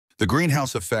The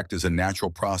greenhouse effect is a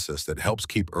natural process that helps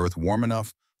keep Earth warm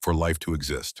enough for life to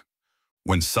exist.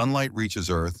 When sunlight reaches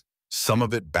Earth, some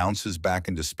of it bounces back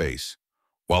into space,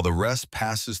 while the rest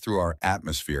passes through our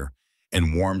atmosphere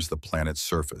and warms the planet's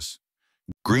surface.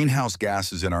 Greenhouse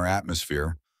gases in our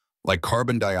atmosphere, like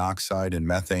carbon dioxide and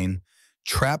methane,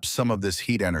 trap some of this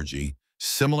heat energy,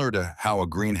 similar to how a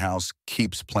greenhouse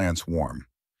keeps plants warm.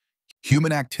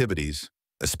 Human activities,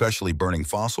 especially burning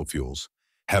fossil fuels,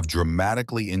 have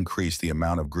dramatically increased the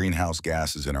amount of greenhouse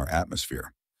gases in our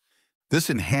atmosphere. This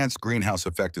enhanced greenhouse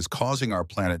effect is causing our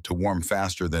planet to warm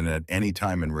faster than at any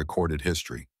time in recorded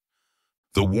history.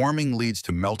 The warming leads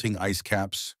to melting ice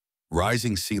caps,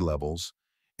 rising sea levels,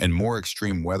 and more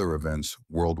extreme weather events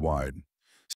worldwide.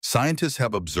 Scientists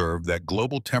have observed that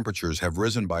global temperatures have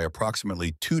risen by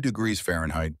approximately 2 degrees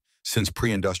Fahrenheit since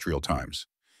pre-industrial times.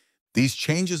 These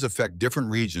changes affect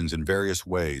different regions in various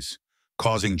ways,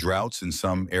 causing droughts in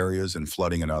some areas and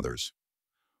flooding in others.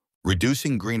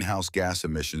 Reducing greenhouse gas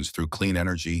emissions through clean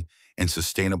energy and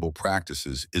sustainable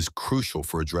practices is crucial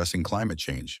for addressing climate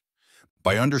change.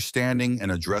 By understanding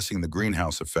and addressing the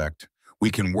greenhouse effect, we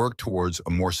can work towards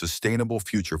a more sustainable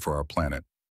future for our planet.